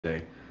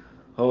today.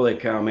 Holy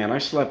cow, man, I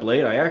slept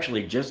late. I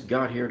actually just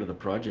got here to the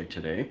project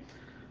today.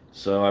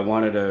 So I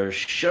wanted to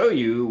show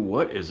you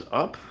what is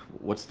up,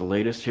 what's the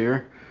latest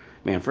here.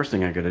 Man, first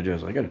thing I gotta do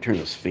is I gotta turn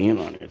this fan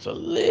on. It's a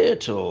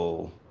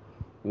little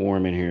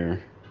warm in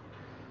here.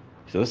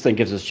 So this thing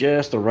gives us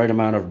just the right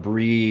amount of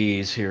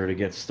breeze here to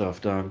get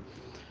stuff done.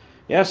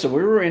 Yeah, so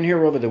we were in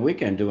here over the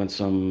weekend doing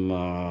some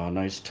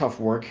nice tough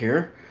work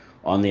here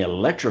on the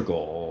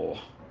electrical.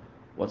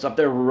 What's up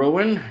there,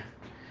 Rowan?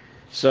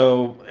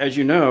 So, as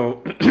you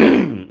know,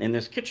 in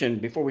this kitchen,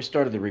 before we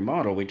started the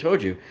remodel, we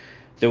told you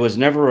there was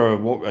never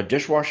a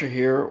dishwasher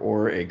here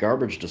or a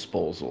garbage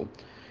disposal.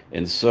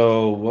 And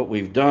so, what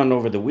we've done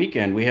over the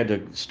weekend, we had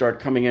to start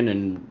coming in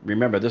and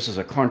remember this is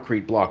a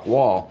concrete block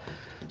wall.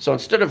 So,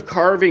 instead of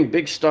carving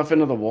big stuff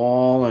into the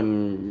wall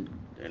and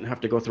have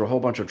to go through a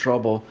whole bunch of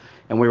trouble,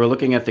 and we were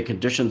looking at the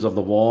conditions of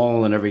the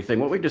wall and everything,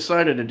 what we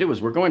decided to do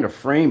is we're going to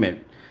frame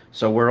it.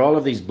 So, where all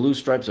of these blue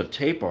stripes of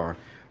tape are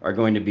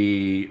going to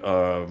be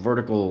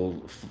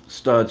vertical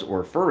studs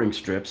or furring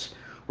strips.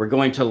 We're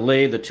going to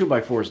lay the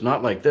 2x4s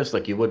not like this,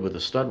 like you would with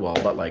a stud wall,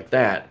 but like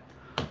that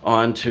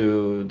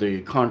onto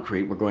the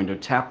concrete. We're going to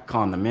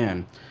Tapcon them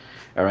in.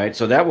 All right,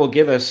 so that will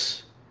give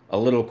us a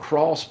little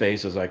crawl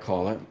space, as I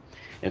call it.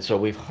 And so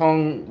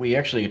we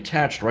actually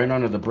attached right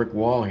onto the brick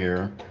wall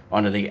here,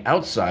 onto the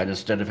outside,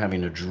 instead of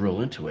having to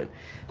drill into it.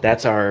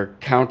 That's our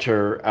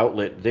counter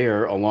outlet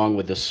there, along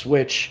with the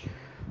switch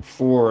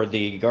for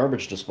the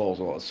garbage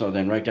disposal. So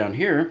then right down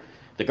here,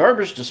 the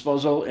garbage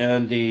disposal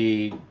and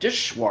the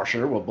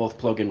dishwasher will both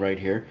plug in right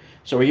here.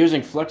 So we're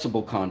using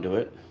flexible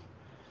conduit.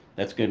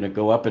 That's going to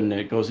go up and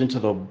it goes into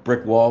the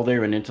brick wall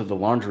there and into the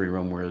laundry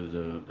room where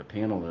the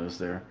panel is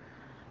there.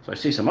 So I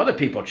see some other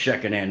people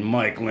checking in.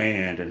 Mike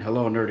Land and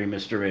hello, Nerdy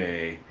Mr.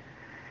 A.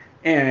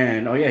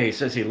 And, oh yeah, he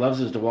says he loves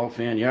his DeWalt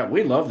fan. Yeah,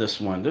 we love this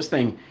one. This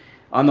thing,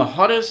 on the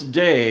hottest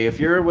day, if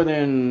you're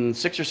within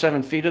 6 or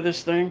 7 feet of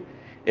this thing,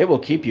 it will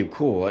keep you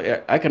cool.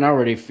 I can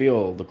already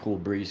feel the cool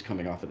breeze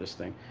coming off of this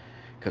thing.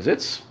 Because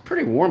it's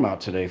pretty warm out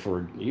today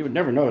for, you would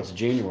never know it's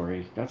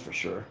January, that's for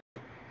sure.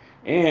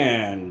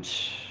 And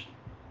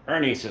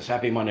Ernie says,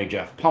 happy Monday,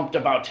 Jeff. Pumped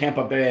about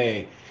Tampa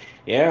Bay.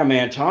 Yeah,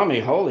 man, Tommy,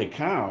 holy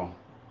cow.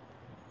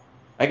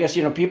 I guess,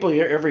 people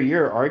every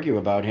year argue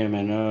about him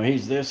and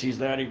he's this, he's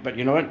that. But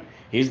you know what?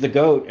 He's the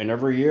GOAT, and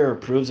every year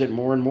proves it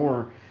more and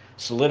more.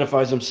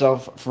 Solidifies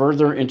himself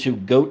further into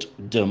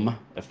goatdom,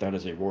 if that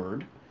is a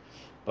word.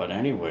 But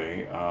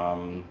anyway,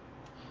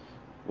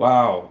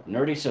 wow.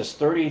 Nerdy says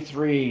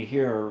 33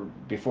 here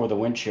before the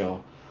wind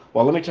chill.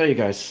 Well, let me tell you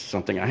guys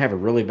something. I have a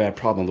really bad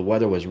problem. The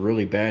weather was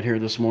really bad here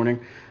this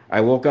morning. I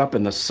woke up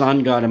and the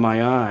sun got in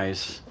my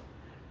eyes.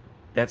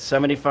 That's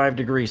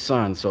 75-degree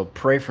sun, so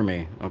pray for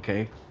me,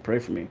 okay? Pray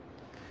for me.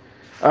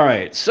 All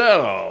right,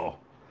 so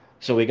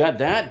we got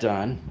that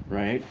done,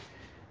 right?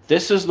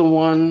 This is the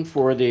one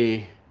for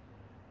the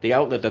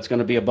outlet that's going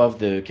to be above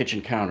the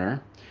kitchen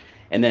counter.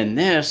 And then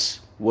this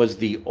was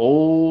the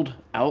old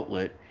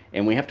outlet,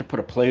 and we have to put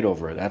a plate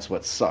over it. That's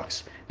what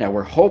sucks. Now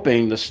we're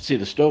hoping the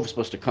stove is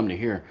supposed to come to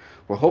here.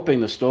 We're hoping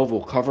the stove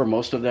will cover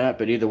most of that,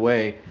 but either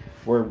way,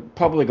 we're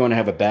probably going to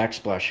have a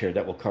backsplash here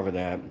that will cover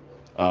that,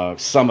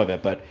 some of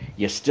it. But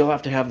you still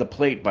have to have the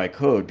plate by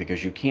code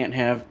because you can't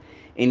have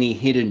any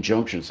hidden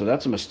junctions. So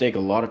that's a mistake a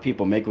lot of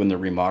people make when they're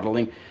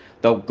remodeling.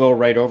 They'll go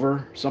right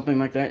over something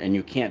like that, and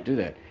you can't do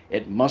that.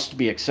 It must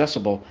be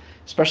accessible,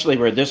 especially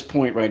where this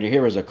point right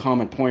here is a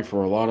common point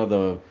for a lot of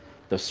the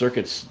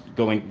circuits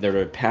that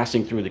are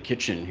passing through the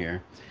kitchen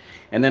here.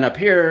 And then up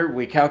here,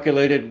 we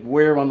calculated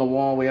where on the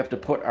wall we have to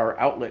put our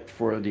outlet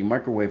for the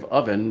microwave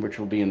oven, which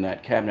will be in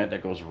that cabinet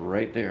that goes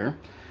right there.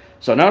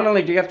 So not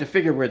only do you have to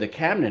figure where the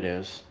cabinet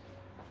is,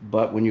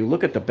 but when you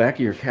look at the back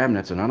of your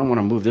cabinets, and I don't want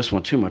to move this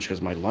one too much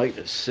because my light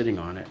is sitting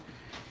on it.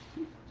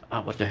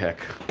 Oh, what the heck.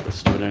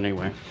 Let's do it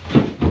anyway.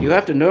 You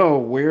have to know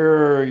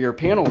where your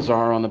panels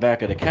are on the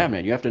back of the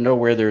cabinet. You have to know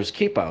where there's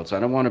keep outs. I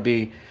don't want to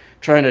be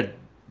trying to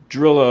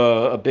drill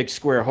a big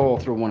square hole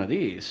through one of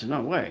these.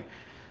 No way.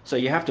 So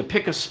you have to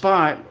pick a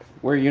spot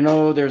where you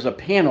know there's a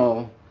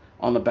panel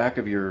on the back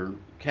of your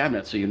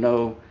cabinet, so you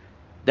know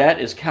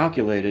that is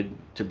calculated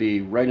to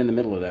be right in the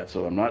middle of that.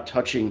 So I'm not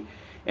touching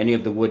any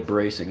of the wood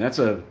bracing. That's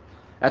a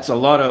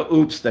lot of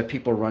oops that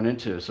people run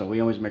into. So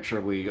we always make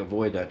sure we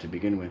avoid that to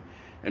begin with.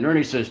 And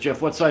Ernie says,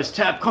 Jeff, what size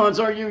tap cons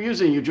are you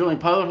using? You drilling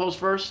pilot holes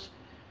first?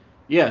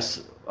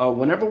 Yes.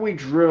 Whenever we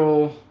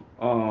drill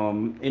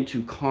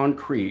into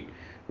concrete,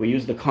 we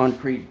use the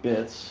concrete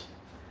bits.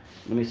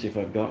 Let me see if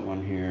I've got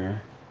one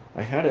here.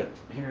 I had it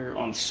here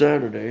on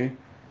Saturday.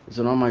 Is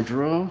it on my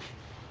drill?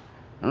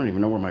 I don't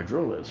even know where my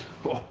drill is.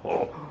 I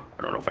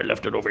don't know if I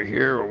left it over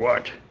here or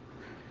what.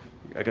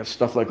 I got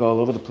stuff like all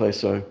over the place,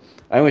 so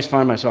I always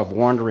find myself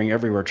wandering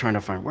everywhere trying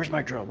to find, where's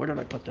my drill? Where did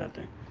I put that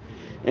thing?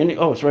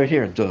 Oh, it's right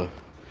here. Duh.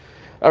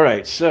 All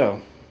right,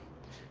 so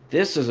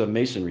this is a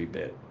masonry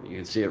bit. You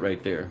can see it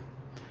right there.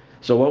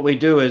 So what we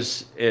do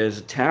is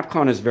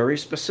Tapcon is very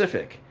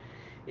specific.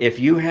 If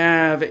you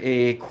have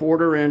a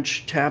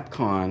quarter-inch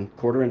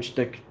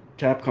thick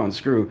Tapcon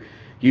screw,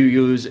 you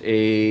use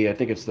I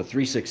think it's the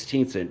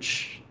 3/16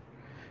 inch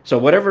So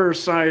whatever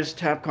size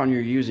Tapcon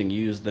you're using,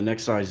 use the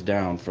next size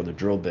down for the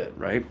drill bit,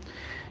 right?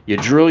 You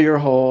drill your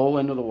hole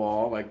into the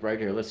wall, like right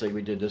here. Let's say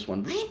we did this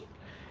one.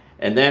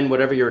 And then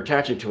whatever you're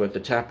attaching to it, the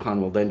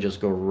Tapcon will then just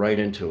go right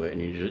into it,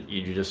 and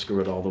you just screw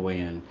it all the way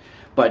in.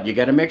 But you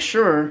got to make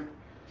sure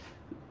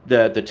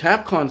that the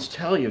Tapcons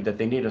tell you that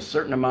they need a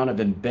certain amount of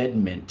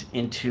embedment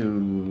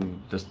into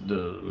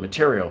the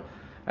material.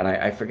 And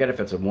I forget if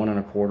it's a 1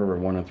 1/4 or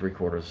 1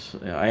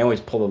 3/4. I always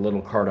pull a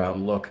little card out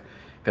and look,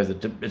 because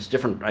it's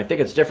different. I think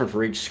it's different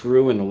for each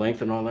screw and the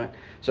length and all that.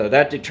 So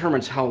that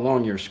determines how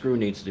long your screw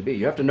needs to be.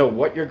 You have to know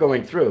what you're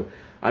going through.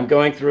 I'm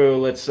going through,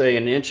 let's say,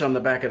 1 inch on the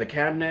back of the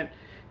cabinet,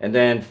 and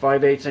then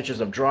 5/8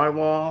 inches of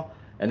drywall,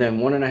 and then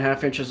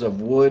 1.5 inches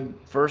of wood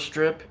first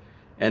strip,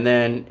 and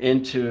then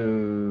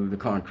into the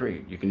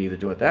concrete. You can either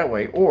do it that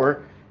way,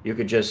 or you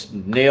could just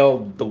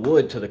nail the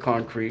wood to the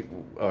concrete,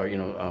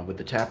 with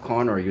the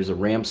Tapcon, or use a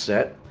ram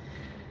set,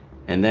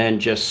 and then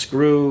just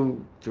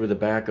screw through the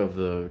back of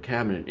the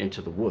cabinet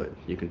into the wood.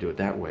 You can do it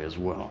that way as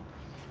well.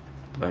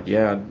 But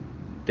yeah,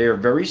 they're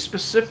very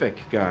specific,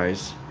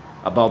 guys,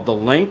 about the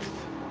length,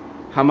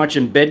 how much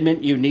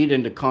embedment you need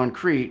into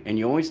concrete, and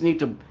you always need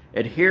to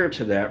adhere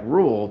to that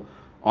rule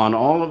on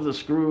all of the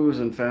screws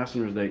and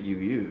fasteners that you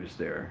use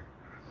there.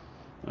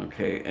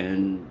 Okay,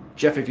 and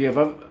Jeff, if you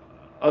have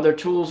other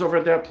tools over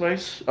at that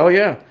place? Oh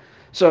yeah.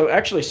 So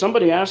actually,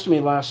 somebody asked me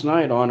last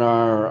night on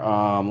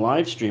our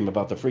live stream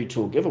about the free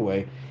tool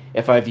giveaway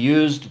if I've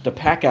used the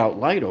pack out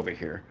light over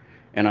here,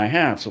 and I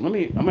have. So I'm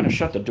going to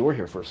shut the door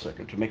here for a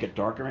second to make it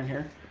darker in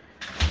here.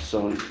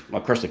 So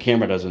of course the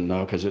camera doesn't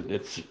know because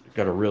it's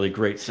got a really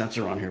great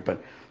sensor on here.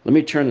 But let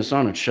me turn this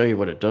on and show you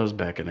what it does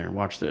back in there.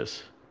 Watch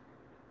this.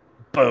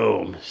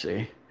 Boom.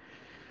 See?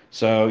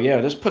 So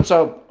yeah, this puts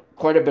out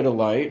quite a bit of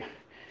light.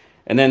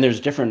 And then there's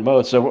different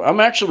modes. So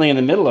I'm actually in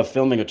the middle of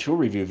filming a tool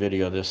review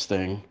video of this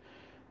thing.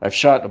 I've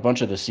shot a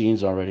bunch of the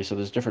scenes already, so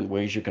there's different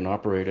ways you can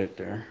operate it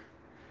there.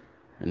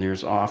 And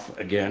there's off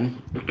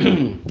again.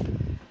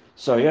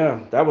 So yeah,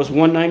 that was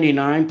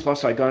 $199,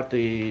 plus I got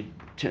the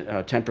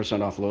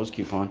 10% off Lowe's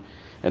coupon.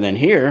 And then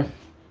here,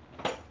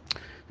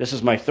 this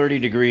is my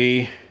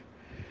 30-degree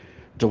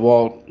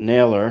DeWalt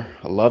nailer.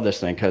 I love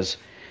this thing because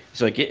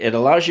it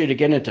allows you to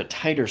get into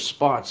tighter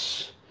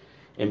spots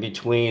in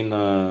between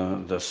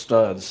the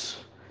studs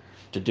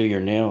to do your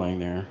nailing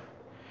there.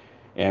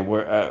 And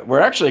we're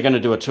actually going to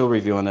do a tool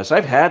review on this.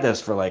 I've had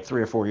this for like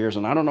 3 or 4 years,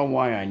 and I don't know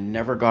why I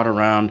never got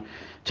around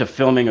to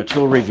filming a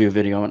tool review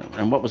video.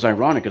 And what was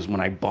ironic is when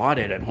I bought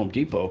it at Home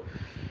Depot,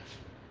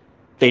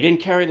 they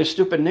didn't carry the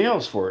stupid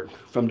nails for it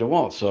from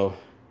DeWalt. So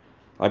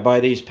I buy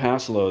these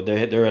pass load.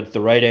 They're at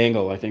the right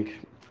angle, I think.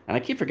 And I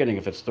keep forgetting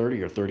if it's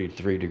 30 or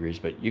 33 degrees,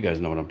 but you guys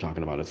know what I'm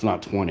talking about. It's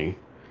not 20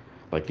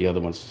 like the other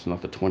ones. It's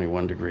not the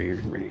 21 degree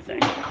or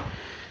anything. All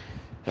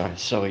right,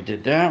 so we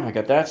did that. I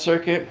got that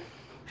circuit.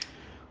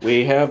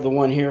 We have the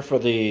one here for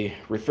the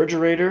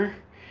refrigerator.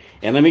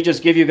 And let me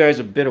just give you guys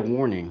a bit of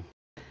warning.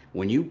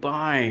 When you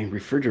buy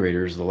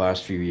refrigerators the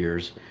last few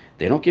years,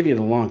 they don't give you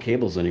the long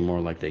cables anymore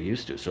like they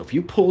used to. So if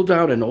you pulled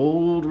out an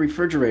old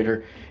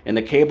refrigerator and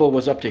the cable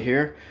was up to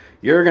here,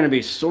 you're going to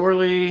be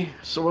sorely,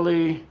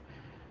 sorely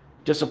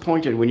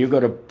disappointed when you go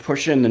to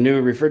push in the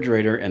new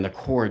refrigerator and the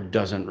cord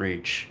doesn't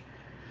reach.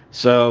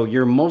 So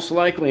you're most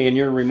likely in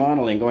your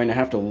remodeling going to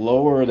have to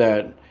lower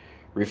that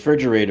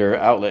refrigerator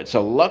outlet.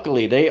 So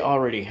luckily they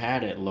already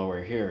had it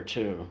lower here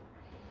too,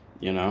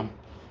 you know.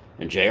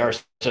 And JR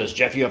says,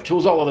 Jeff, you have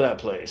tools all over that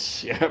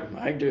place. Yeah,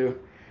 I do,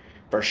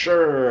 for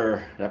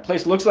sure. That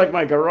place looks like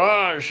my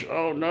garage.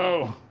 Oh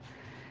no.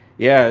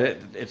 Yeah,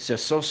 it's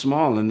just so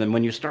small. And then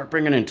when you start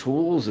bringing in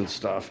tools and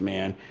stuff,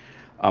 man,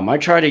 I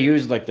try to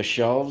use like the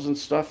shelves and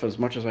stuff as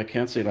much as I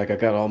can. See, like I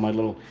got all my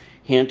little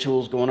hand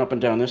tools going up and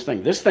down this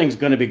thing. This thing's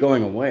going to be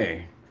going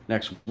away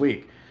next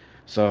week.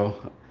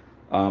 So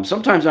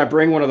sometimes I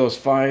bring one of those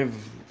five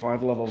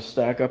level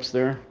stack ups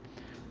there,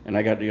 and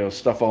I got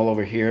stuff all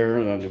over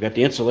here. We've got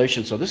the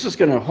insulation, so this is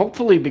going to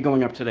hopefully be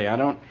going up today. I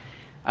don't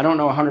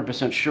know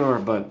 100% sure,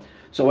 but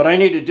so what I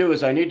need to do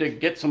is I need to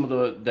get some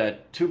of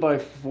that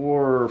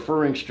 2x4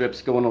 furring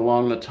strips going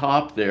along the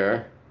top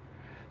there,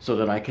 so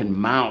that I can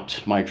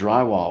mount my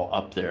drywall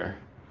up there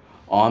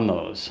on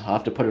those. I'll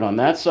have to put it on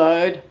that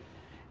side,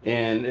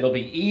 and it'll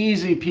be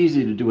easy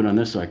peasy to do it on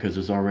this side because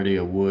there's already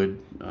a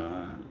wood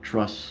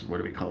truss, what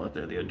do we call it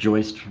there, the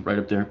joist right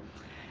up there.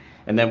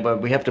 And then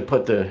but we have to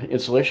put the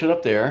insulation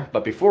up there.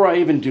 But before I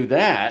even do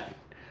that,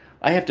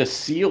 I have to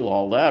seal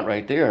all that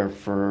right there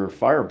for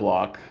fire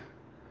block.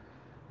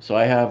 So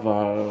I have,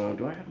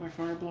 do I have my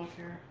fire block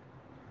here?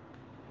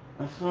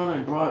 I thought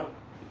I brought,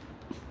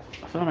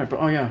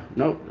 oh yeah,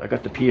 nope, I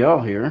got the PL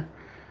here.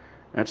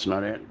 That's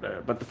not it.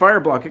 But the fire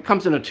block, it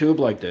comes in a tube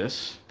like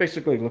this.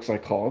 Basically it looks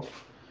like caulk.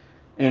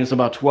 And it's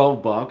about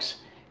 12 bucks.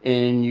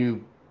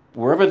 And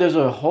wherever there's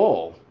a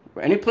hole,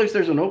 any place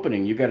there's an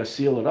opening, you got to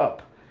seal it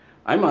up.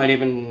 I might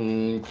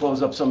even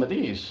close up some of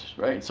these,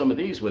 right? Some of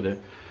these with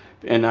it.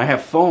 And I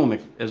have foam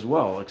as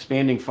well,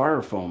 expanding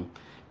fire foam.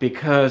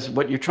 Because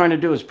what you're trying to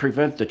do is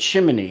prevent the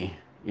chimney,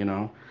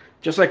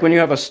 Just like when you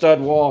have a stud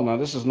wall. Now,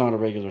 this is not a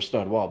regular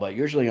stud wall, but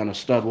usually on a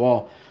stud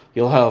wall,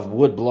 you'll have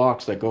wood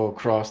blocks that go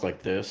across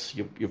like this.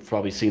 You've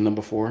probably seen them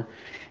before.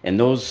 And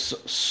those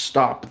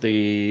stop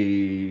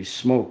the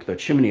smoke, the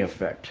chimney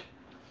effect,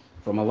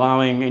 from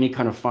allowing any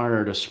kind of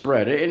fire to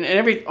spread.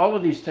 And all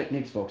of these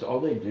techniques, folks,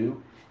 all they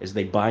do is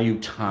they buy you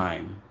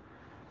time.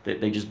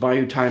 They just buy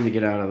you time to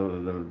get out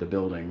of the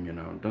building. You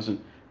know, it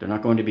doesn't. They're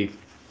not going to be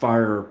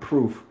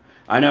fireproof.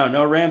 I know,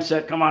 no ram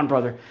set. Come on,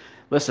 brother.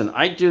 Listen,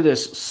 I do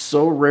this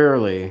so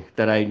rarely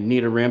that I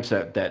need a ram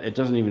set that it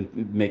doesn't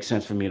even make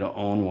sense for me to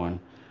own one.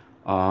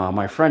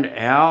 My friend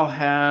Al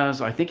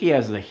has, I think he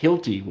has the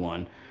Hilti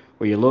one,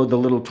 where you load the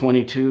little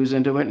 22s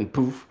into it and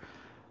poof.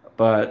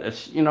 But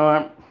it's, you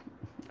know,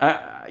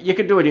 you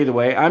could do it either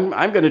way. I'm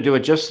going to do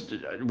it just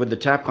with the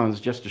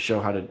Tapcons, just to show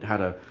how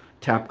to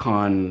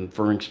Tapcon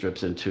furring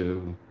strips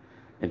into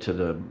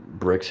the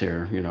bricks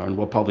here, you know. And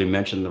we'll probably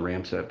mention the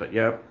ram set, but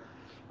yeah.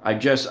 I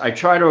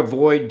try to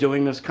avoid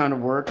doing this kind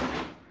of work.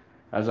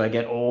 As I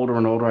get older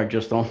and older, I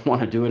just don't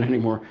want to do it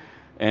anymore.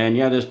 And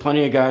yeah, there's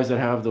plenty of guys that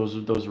have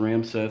those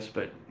ram sets,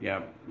 but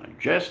yeah, I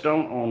just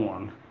don't own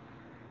one.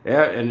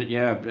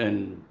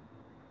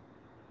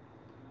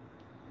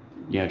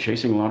 Yeah,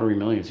 Chasing Lottery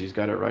Millions, he's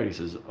got it right. He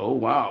says, "Oh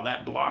wow,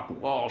 that block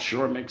wall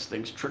sure makes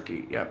things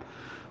tricky." Yep.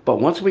 But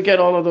once we get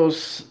all of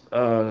those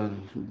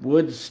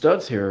wood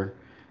studs here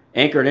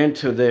anchored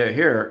into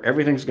here,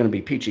 everything's going to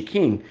be peachy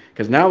keen,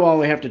 because now all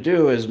we have to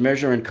do is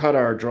measure and cut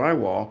our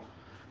drywall.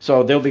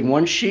 So there'll be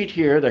one sheet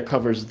here that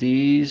covers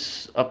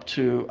these up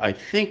to, I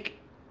think,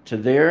 to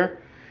there,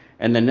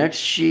 and the next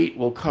sheet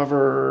will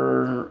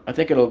cover, I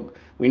think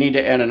we need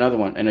to add another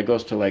one, and it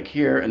goes to like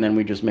here, and then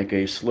we just make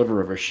a sliver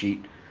of a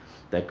sheet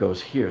that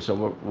goes here.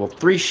 So we'll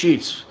 3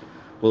 sheets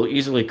will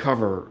easily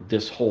cover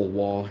this whole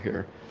wall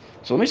here.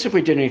 So let me see if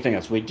we did anything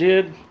else. We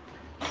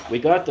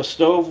got the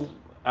stove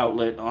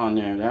outlet on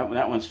there.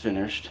 That one's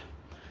finished.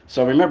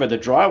 So remember, the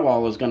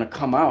drywall is going to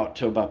come out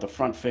to about the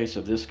front face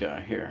of this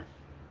guy here.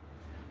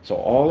 So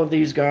all of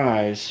these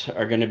guys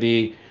are going to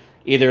be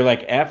either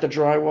like at the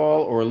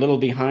drywall or a little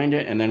behind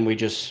it, and then we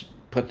just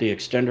put the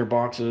extender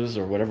boxes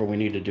or whatever we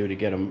need to do to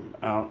get them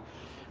out.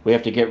 We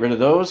have to get rid of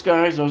those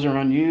guys. Those are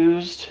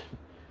unused.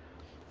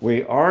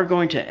 We are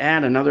going to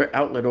add another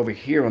outlet over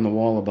here on the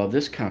wall above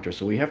this counter,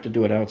 so we have to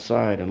do it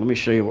outside, and let me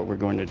show you what we're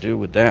going to do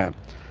with that.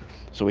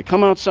 So we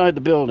come outside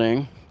the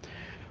building.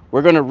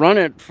 We're going to run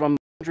it from the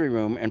laundry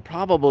room and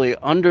probably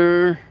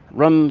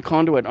run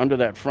conduit under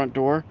that front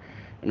door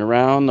and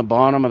around the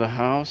bottom of the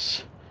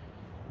house,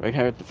 right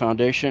here at the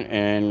foundation,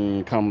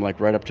 and come like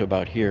right up to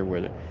about here,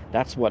 where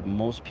that's what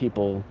most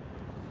people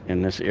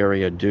in this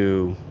area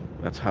do.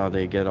 That's how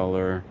they get all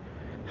their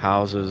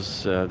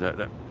houses,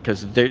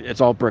 because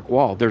it's all brick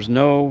wall. There's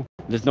no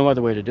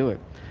other way to do it.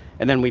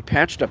 And then we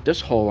patched up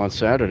this hole on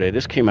Saturday.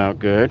 This came out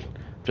good.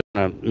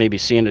 Just maybe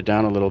seeing it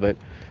down a little bit.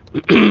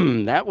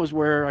 That was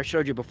where I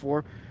showed you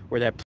before, where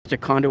that plastic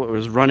conduit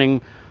was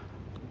running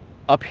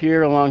up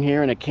here along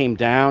here, and it came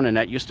down, and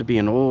that used to be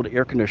an old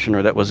air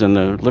conditioner that was in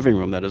the living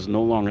room that is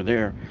no longer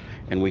there,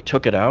 and we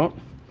took it out.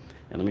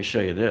 And let me show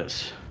you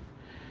this.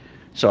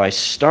 So I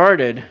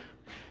started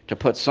to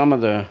put some of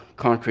the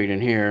concrete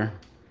in here.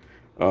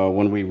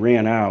 When we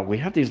ran out, we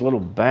have these little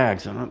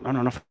bags. I don't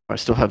know if I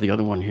still have the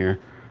other one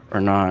here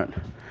or not.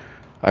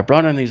 I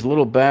brought in these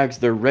little bags.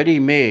 They're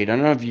ready-made. I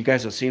don't know if you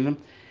guys have seen them.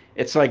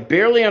 It's like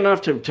barely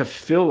enough to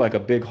fill like a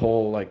big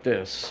hole like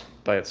this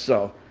by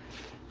itself.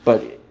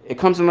 But it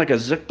comes in like a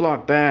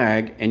Ziploc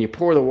bag, and you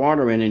pour the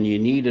water in and you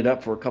knead it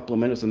up for a couple of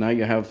minutes, and now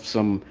you have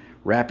some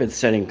rapid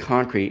setting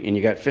concrete, and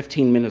you got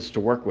 15 minutes to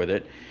work with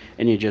it,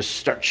 and you just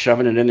start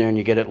shoving it in there and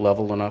you get it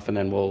level enough, and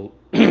then we'll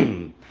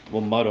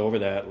mud over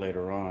that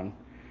later on.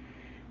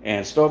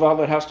 And stove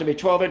outlet has to be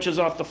 12 inches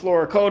off the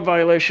floor. Code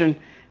violation.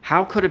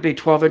 How could it be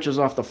 12 inches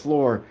off the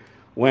floor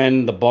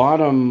when the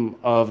bottom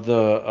of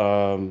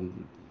the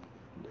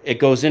it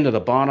goes into the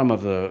bottom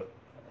of the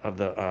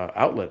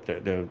outlet,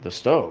 the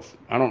stove?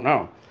 I don't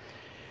know.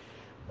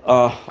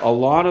 A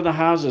lot of the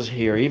houses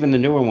here, even the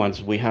newer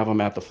ones, we have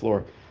them at the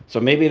floor. So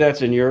maybe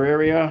that's in your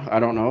area. I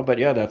don't know, but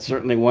yeah, that's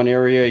certainly one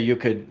area you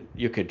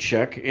could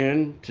check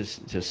in to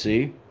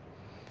see.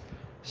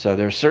 So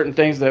there's certain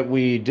things that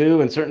we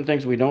do and certain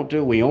things we don't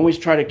do. We always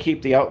try to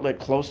keep the outlet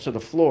close to the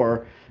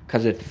floor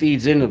because it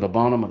feeds into the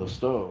bottom of the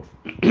stove.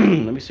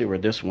 Let me see where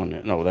this one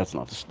is. No, that's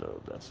not the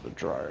stove. That's the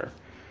dryer.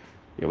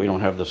 Yeah, we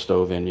don't have the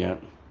stove in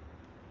yet.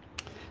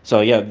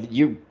 So yeah,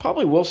 you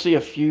probably will see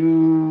a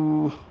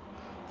few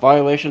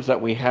violations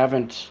that we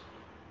haven't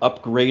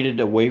upgraded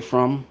away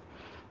from.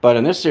 But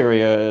in this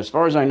area, as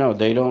far as I know,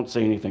 they don't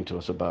say anything to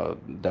us about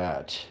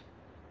that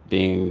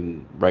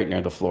being right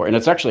near the floor. And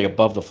it's actually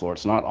above the floor.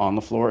 It's not on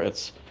the floor.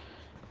 It's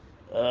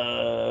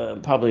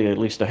probably at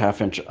least a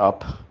 ½ inch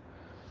up.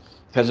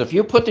 Because if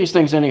you put these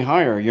things any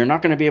higher, you're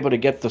not going to be able to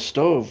get the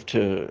stove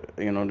to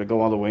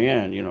go all the way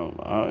in.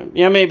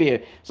 Yeah, maybe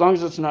as long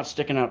as it's not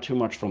sticking out too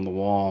much from the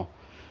wall,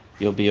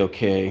 you'll be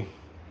okay.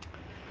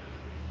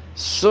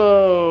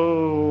 So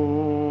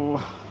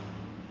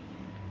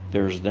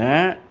there's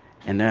that.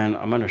 And then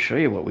I'm going to show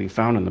you what we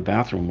found in the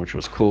bathroom, which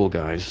was cool,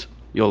 guys.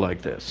 You'll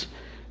like this.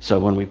 So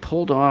when we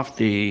pulled off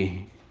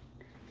the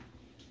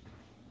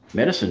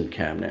medicine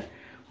cabinet,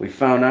 we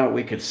found out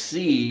we could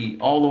see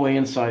all the way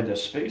inside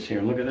this space here.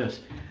 And look at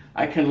this.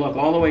 I can look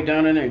all the way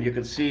down in there, and you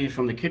can see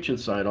from the kitchen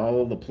side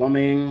all the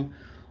plumbing,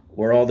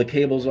 where all the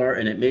cables are,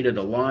 and it made it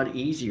a lot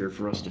easier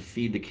for us to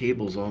feed the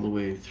cables all the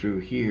way through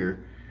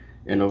here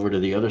and over to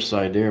the other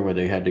side there where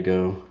they had to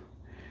go,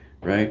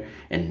 right?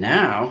 And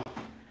now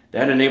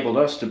that enabled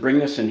us to bring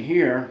this in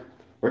here.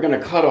 We're going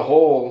to cut a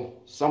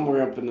hole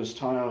somewhere up in this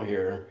tile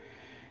here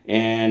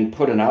and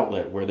put an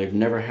outlet where they've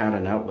never had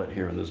an outlet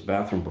here in this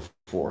bathroom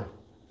before.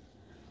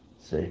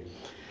 See?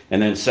 And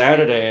then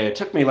Saturday, it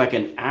took me like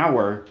an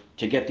hour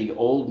to get the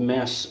old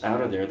mess out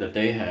of there that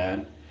they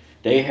had.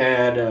 They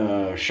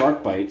had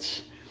shark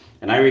bites,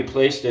 and I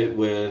replaced it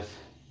with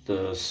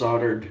the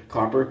soldered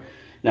copper.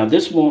 Now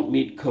this won't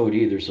meet code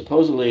either.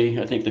 Supposedly,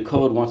 I think the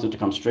code wants it to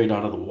come straight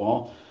out of the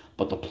wall,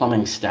 but the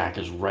plumbing stack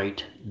is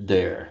right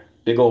there.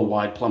 Big old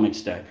wide plumbing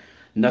stack.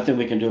 Nothing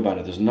we can do about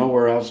it. There's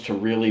nowhere else to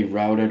really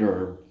route it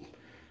or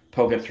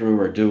poke it through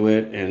or do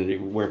it,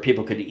 and where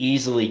people could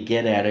easily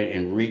get at it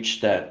and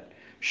reach that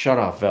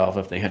shutoff valve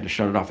if they had to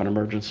shut it off in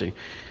emergency.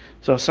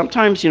 So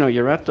sometimes, you know,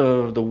 you're at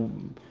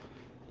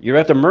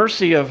the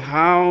mercy of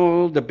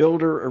how the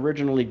builder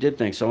originally did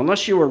things. So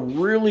unless you were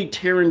really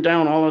tearing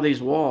down all of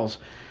these walls,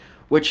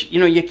 which, you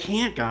know, you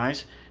can't,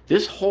 guys.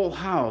 This whole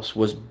house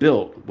was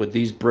built with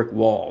these brick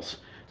walls.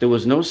 There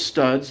was no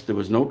studs. There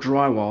was no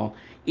drywall.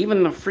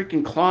 Even the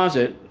freaking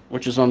closet,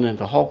 which is on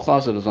the hall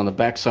closet is on the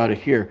back side of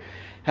here,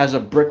 has a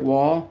brick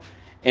wall.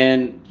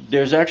 And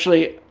there's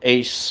actually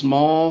a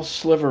small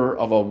sliver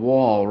of a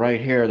wall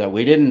right here that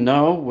we didn't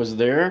know was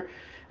there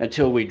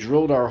until we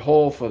drilled our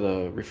hole for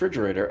the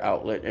refrigerator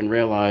outlet and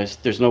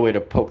realized there's no way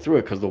to poke through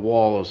it because the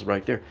wall is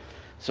right there.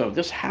 So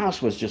this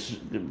house was just,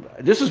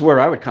 this is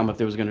where I would come if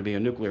there was going to be a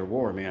nuclear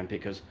war, man,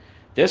 because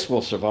this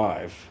will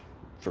survive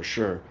for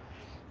sure.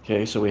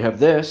 Okay, so we have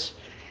this,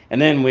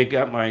 and then we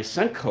got my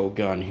Senko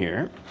gun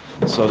here,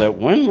 so that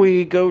when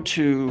we go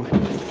to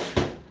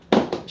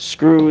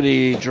screw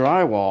the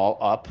drywall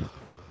up,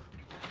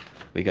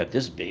 we got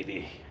this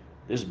baby,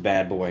 this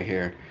bad boy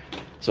here.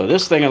 So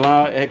this thing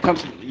it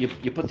comes, you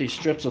put these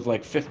strips of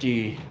like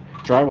 50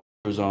 drywall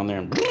on there,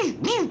 and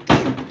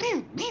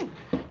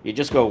you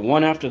just go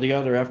one after the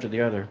other after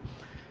the other.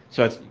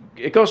 So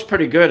it goes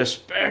pretty good,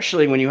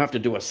 especially when you have to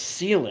do a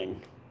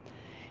ceiling.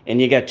 And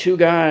you got two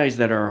guys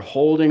that are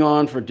holding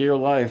on for dear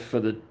life for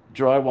the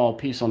drywall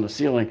piece on the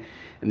ceiling.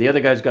 And the other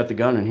guy's got the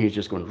gun, and he's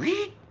just going,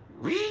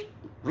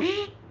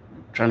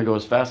 trying to go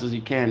as fast as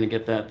he can to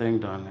get that thing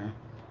done there.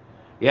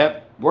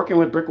 Yep, working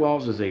with brick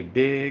walls is a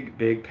big,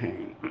 big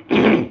pain.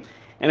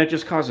 And it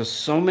just causes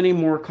so many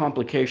more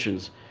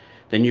complications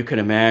than you can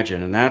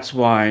imagine. And that's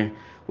why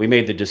we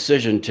made the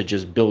decision to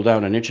just build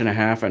out 1.5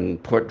 inches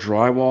and put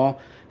drywall.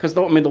 Because,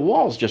 I mean, the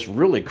wall's just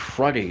really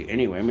cruddy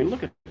anyway. I mean,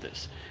 look at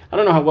this. I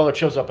don't know how well it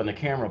shows up in the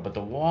camera, but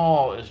the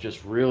wall is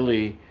just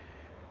really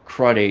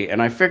cruddy.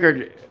 And I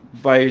figured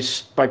by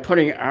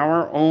putting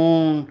our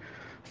own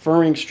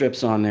furring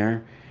strips on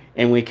there,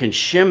 and we can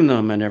shim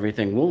them and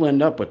everything, we'll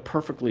end up with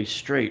perfectly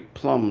straight,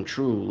 plumb,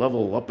 true,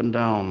 level, up and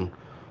down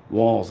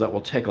walls that will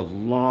take a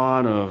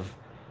lot of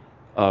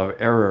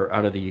error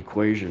out of the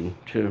equation,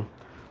 too.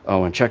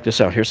 Oh, and check this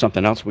out. Here's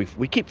something else.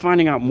 We keep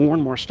finding out more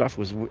and more stuff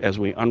as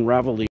we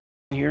unravel the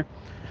here.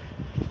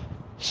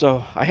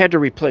 So I had to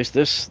replace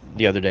this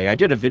the other day. I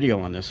did a video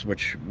on this,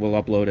 which we'll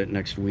upload it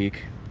next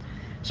week.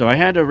 So I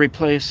had to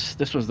replace,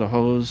 this was the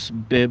hose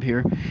bib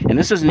here. And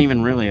this isn't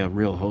even really a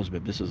real hose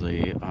bib. This is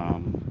a,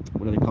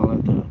 what do they call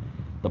it?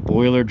 The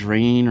boiler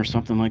drain or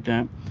something like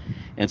that.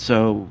 And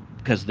so,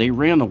 because they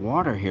ran the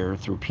water here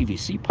through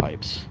PVC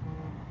pipes,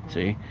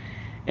 see?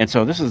 And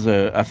so this is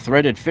a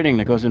threaded fitting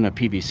that goes in a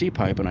PVC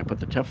pipe, and I put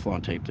the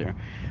Teflon tape there.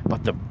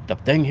 But the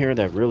thing here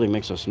that really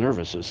makes us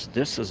nervous is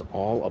this is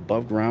all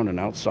above ground and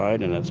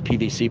outside, and it's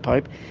PVC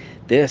pipe.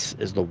 This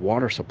is the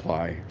water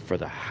supply for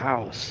the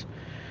house.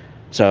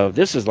 So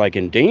this is like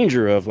in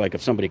danger of, like,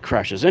 if somebody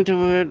crashes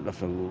into it, if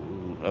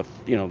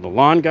you know, the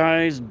lawn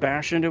guys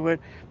bash into it,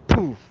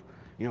 poof,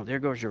 you know, there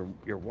goes your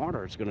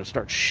water. It's going to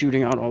start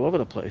shooting out all over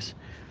the place.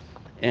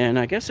 And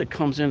I guess it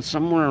comes in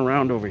somewhere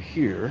around over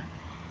here.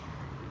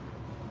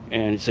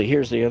 And so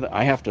here's the other,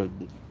 I have to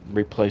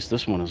replace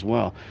this one as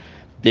well.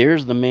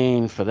 There's the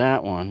main for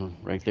that one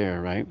right there,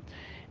 right?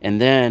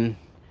 And then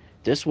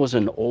this was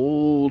an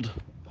old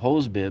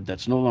hose bib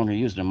that's no longer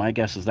used. And my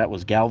guess is that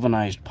was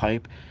galvanized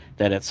pipe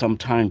that at some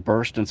time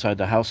burst inside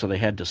the house, so they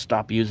had to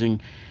stop using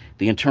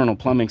the internal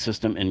plumbing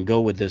system and go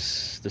with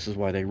this. This is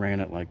why they ran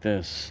it like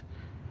this.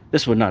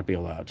 This would not be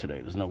allowed today.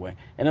 There's no way.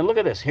 And then look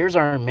at this. Here's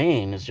our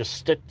main. It's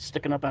just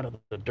sticking up out of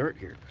the dirt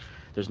here.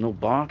 There's no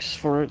box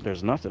for it.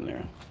 There's nothing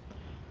there.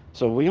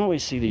 So we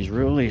always see these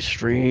really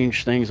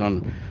strange things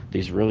on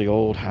these really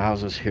old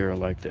houses here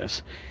like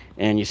this.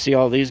 And you see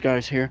all these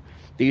guys here?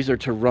 These are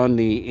to run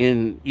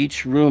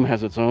each room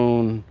has its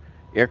own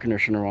air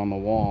conditioner on the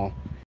wall.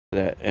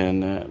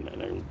 And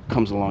it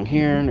comes along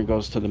here and it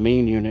goes to the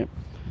main unit.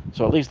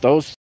 So at least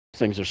those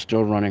things are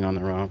still running on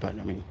their own. But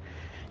I mean,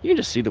 You can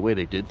just see the way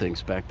they did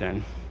things back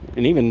then,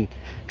 and even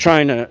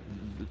trying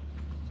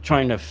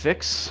to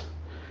fix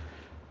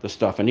the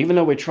stuff. And even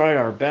though we tried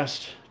our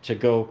best to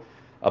go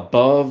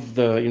above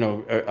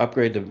the,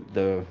 upgrade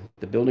the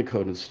building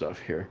code and stuff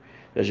here,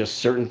 there's just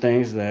certain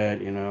things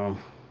that,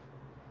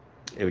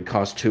 it would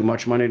cost too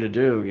much money to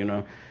do.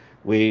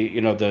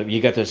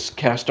 You got this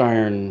cast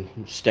iron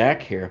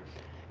stack here,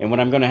 and what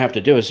I'm going to have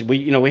to do is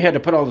we had to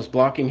put all this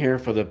blocking here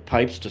for the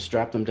pipes to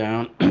strap them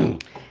down,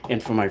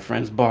 and for my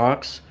friend's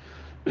box.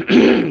 But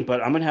I'm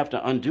going to have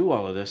to undo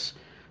all of this,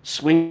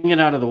 swing it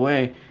out of the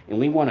way, and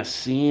we want to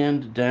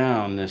sand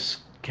down this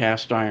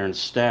cast iron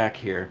stack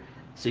here.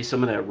 See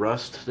some of that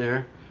rust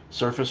there,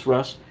 surface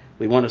rust?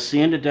 We want to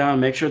sand it down,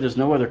 make sure there's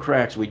no other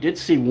cracks. We did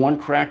see one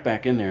crack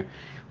back in there.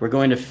 We're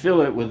going to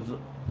fill it with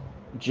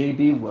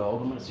JB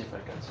weld. I'm going to see if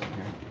I've got some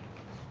here.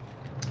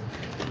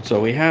 So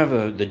we have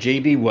the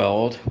JB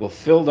weld. We'll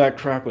fill that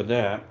crack with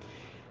that.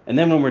 And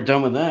then when we're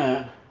done with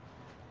that,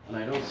 and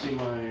I don't see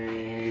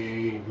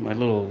my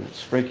little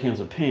spray cans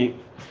of paint,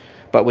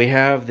 but we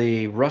have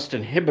the rust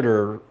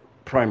inhibitor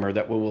primer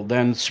that we will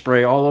then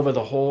spray all over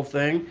the whole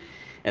thing.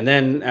 And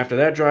then after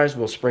that dries,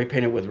 we'll spray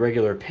paint it with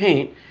regular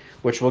paint,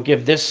 which will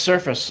give this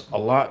surface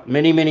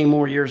many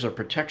more years of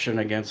protection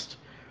against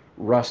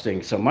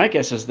rusting. So my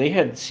guess is they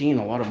had seen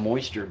a lot of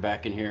moisture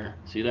back in here.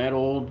 See that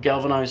old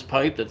galvanized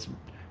pipe that's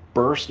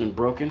burst and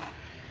broken?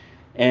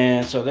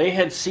 And so they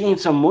had seen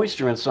some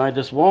moisture inside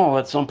this wall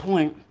at some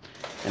point,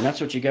 and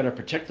that's what you got to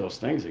protect those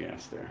things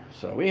against there.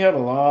 So we have a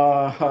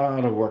lot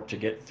of work to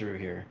get through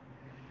here.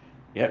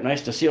 Yep,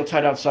 nice to seal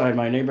tight outside.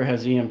 My neighbor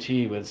has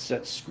EMT with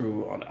set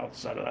screw on the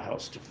outside of the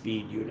house to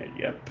feed unit.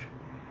 Yep.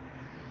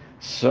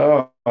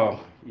 So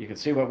you can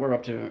see what we're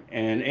up to.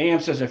 And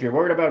AM says, if you're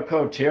worried about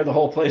code, tear the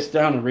whole place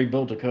down and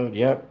rebuild the code.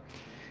 Yep.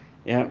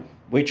 Yep.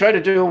 We try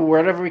to do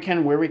whatever we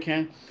can, where we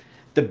can.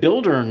 The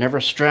builder never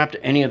strapped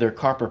any of their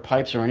copper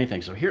pipes or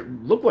anything. So here,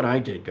 look what I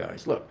did,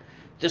 guys. Look,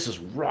 this is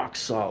rock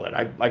solid.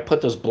 I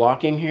put this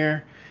blocking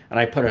here, and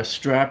I put a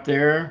strap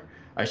there.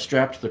 I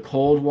strapped the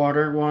cold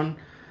water one.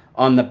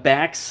 On the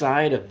back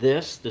side of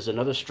this, there's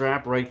another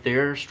strap right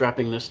there,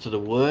 strapping this to the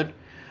wood.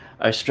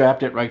 I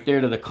strapped it right there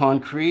to the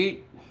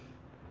concrete.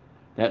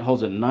 That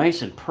holds it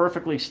nice and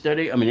perfectly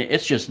steady. I mean,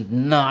 it's just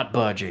not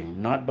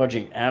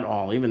budging at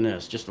all. Even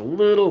this, just a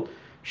little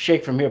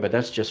shake from here, but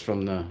that's just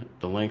from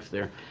the length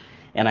there.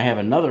 And I have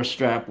another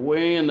strap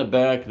way in the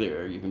back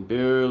there. You can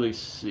barely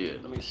see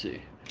it. Let me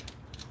see.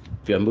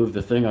 If I move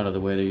the thing out of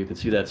the way there, you can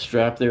see that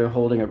strap there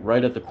holding it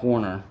right at the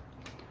corner.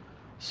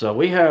 So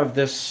we have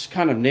this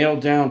kind of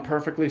nailed down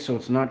perfectly, so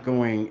it's not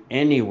going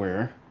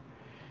anywhere.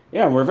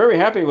 Yeah, we're very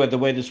happy with the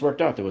way this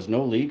worked out. There was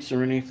no leaks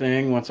or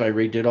anything once I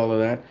redid all of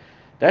that.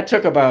 That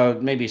took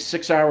about maybe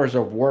 6 hours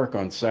of work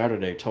on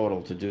Saturday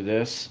total to do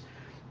this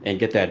and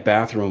get that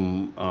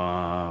bathroom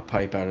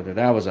pipe out of there.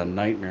 That was a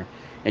nightmare.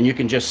 And you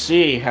can just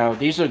see how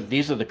these are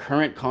the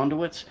current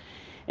conduits.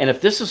 And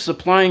if this is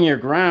supplying your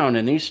ground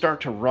and these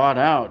start to rot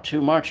out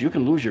too much, you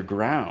can lose your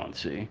ground,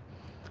 see?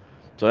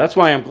 So that's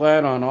why I'm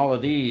glad on all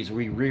of these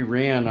we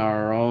reran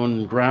our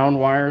own ground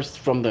wires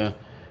from the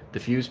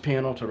fuse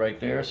panel to right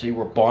there. See,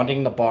 we're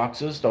bonding the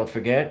boxes. Don't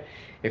forget,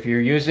 if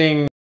you're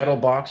using metal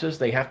boxes,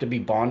 they have to be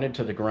bonded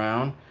to the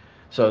ground.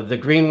 So the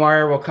green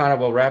wire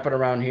will wrap it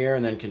around here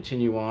and then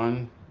continue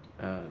on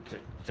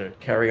to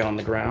carry on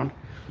the ground.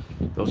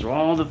 Those are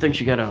all the things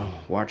you got to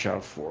watch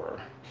out for.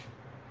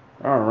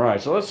 All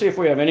right, so let's see if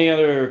we have any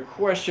other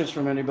questions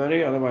from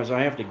anybody. Otherwise,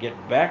 I have to get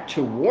back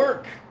to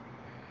work.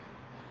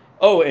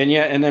 Oh,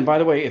 and then by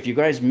the way, if you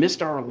guys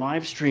missed our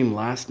live stream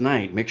last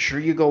night, make sure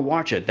you go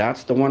watch it.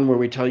 That's the one where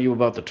we tell you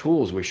about the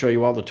tools. We show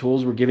you all the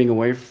tools we're giving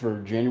away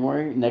for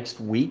January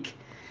next week.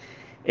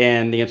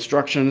 And the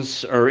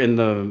instructions are in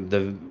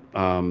the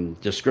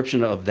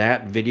description of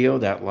that video,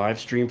 that live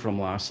stream from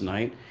last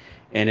night.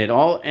 And it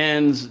all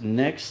ends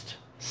next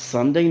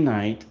Sunday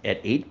night at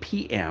 8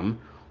 p.m.,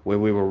 where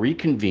we will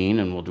reconvene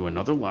and we'll do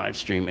another live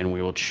stream, and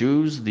we will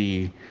choose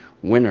the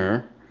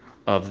winner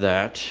of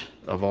that,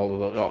 of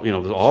all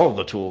of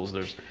the tools.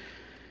 There's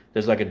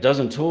like a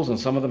dozen tools, and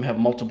some of them have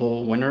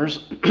multiple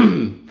winners.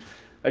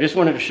 I just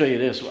wanted to show you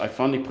this. I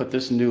finally put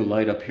this new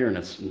light up here, and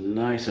it's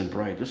nice and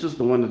bright. This is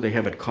the one that they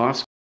have at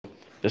Costco.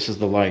 This is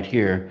the light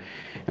here,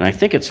 and I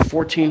think it's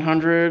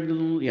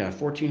 1400. Yeah,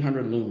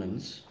 1400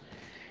 lumens.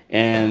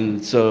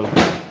 And so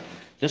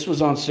this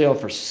was on sale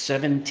for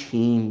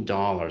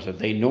 $17.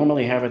 They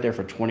normally have it there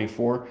for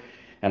 $24,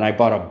 and I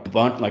bought a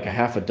bunch, like a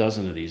half a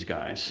dozen of these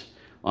guys,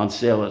 on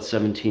sale at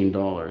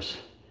 $17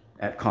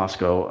 at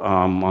Costco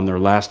on their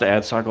last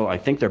ad cycle. I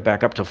think they're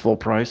back up to full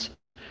price.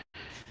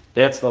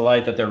 That's the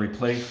light that we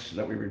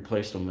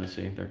replaced them. Let's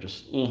see, they're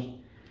just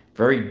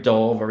very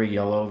dull, very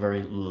yellow,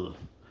 very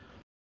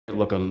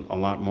looking a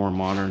lot more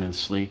modern and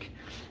sleek.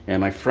 And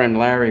my friend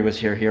Larry was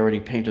here. He already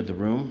painted the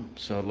room,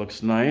 so it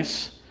looks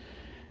nice.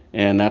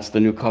 And that's the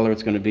new color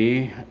it's going to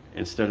be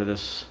instead of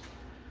this.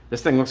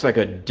 This thing looks like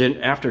a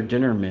after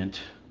dinner mint.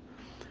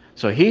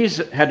 So he's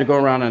had to go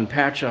around and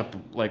patch up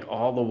like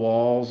all the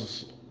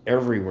walls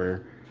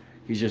everywhere.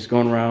 He's just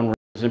going around with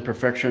his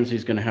imperfections.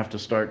 He's going to have to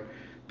start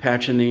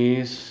patching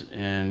these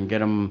and get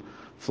them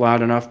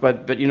flat enough.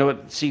 But you know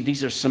what? See,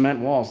 these are cement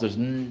walls.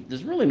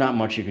 There's really not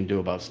much you can do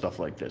about stuff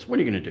like this. What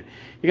are you going to do?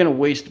 You're going to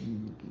waste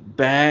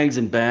bags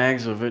and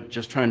bags of it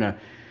just trying to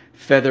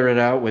feather it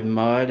out with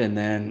mud, and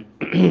then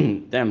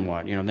then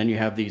what? You know, then you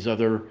have these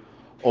other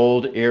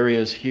old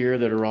areas here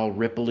that are all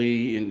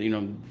ripply, and you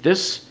know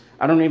this.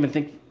 I don't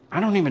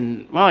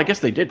even. Well, I guess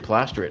they did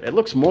plaster it. It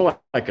looks more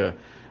like a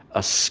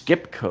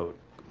skip coat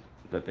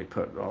that they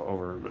put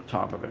over the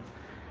top of it.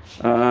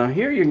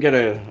 Here you can get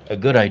a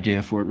good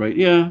idea for it, right?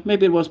 Yeah,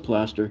 maybe it was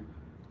plaster.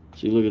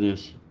 See, look at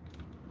this.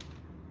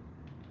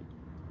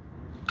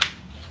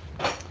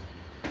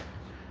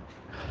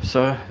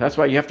 So that's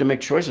why you have to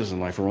make choices in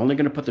life. We're only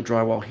going to put the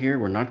drywall here.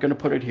 We're not going to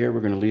put it here. We're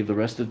going to leave the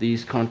rest of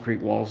these concrete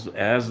walls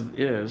as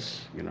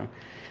is, you know.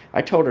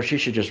 I told her she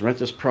should just rent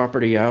this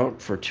property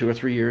out for 2 or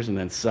 3 years and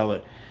then sell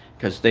it,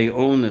 because they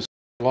own this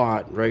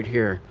lot right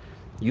here.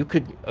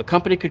 A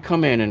company could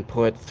come in and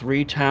put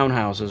 3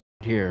 townhouses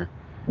here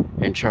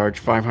and charge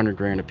 500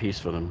 grand a piece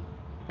for them.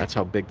 That's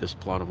how big this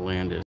plot of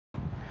land is.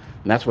 And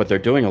that's what they're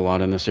doing a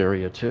lot in this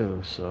area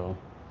too. So,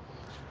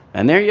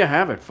 and there you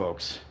have it,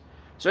 folks.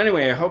 So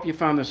anyway, I hope you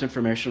found this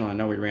informational. I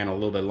know we ran a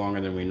little bit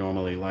longer than we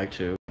normally like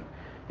to.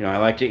 You know, I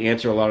like to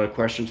answer a lot of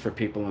questions for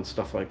people and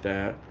stuff like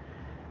that.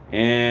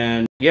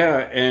 And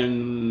yeah,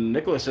 and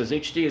Nicholas says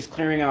HD is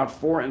clearing out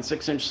 4 and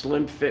 6 inch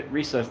slim fit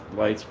recessed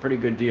lights. Pretty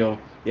good deal.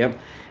 Yep.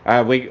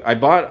 I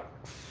bought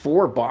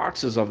 4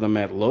 boxes of them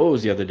at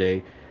Lowe's the other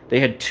day. They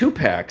had 2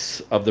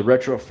 packs of the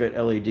retrofit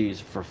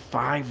LEDs for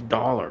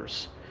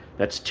 $5.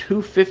 That's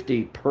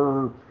 $2.50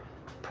 per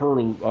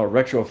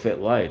retrofit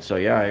light. So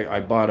yeah, I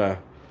bought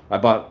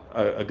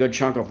a good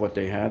chunk of what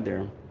they had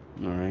there.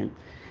 All right.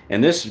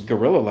 And this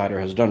Gorilla ladder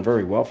has done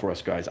very well for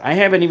us, guys. I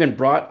haven't even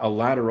brought a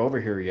ladder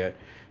over here yet,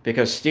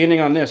 because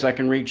standing on this, I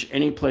can reach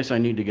any place I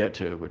need to get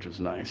to, which is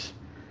nice.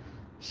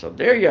 So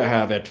there you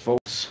have it,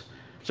 folks.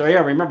 So yeah,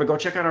 remember, go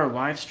check out our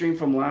live stream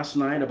from last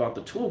night about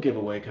the tool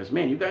giveaway, because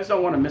man, you guys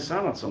don't want to miss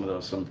out on some of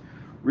those. Some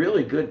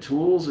really good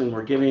tools, and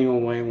we're giving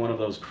away one of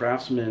those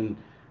Craftsman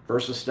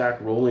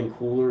VersaStack rolling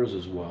coolers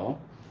as well.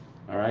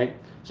 All right.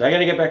 So I got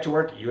to get back to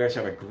work. You guys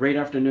have a great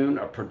afternoon,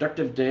 a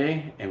productive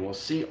day, and we'll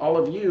see all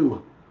of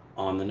you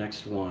on the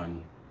next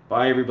one.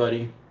 Bye,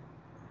 everybody.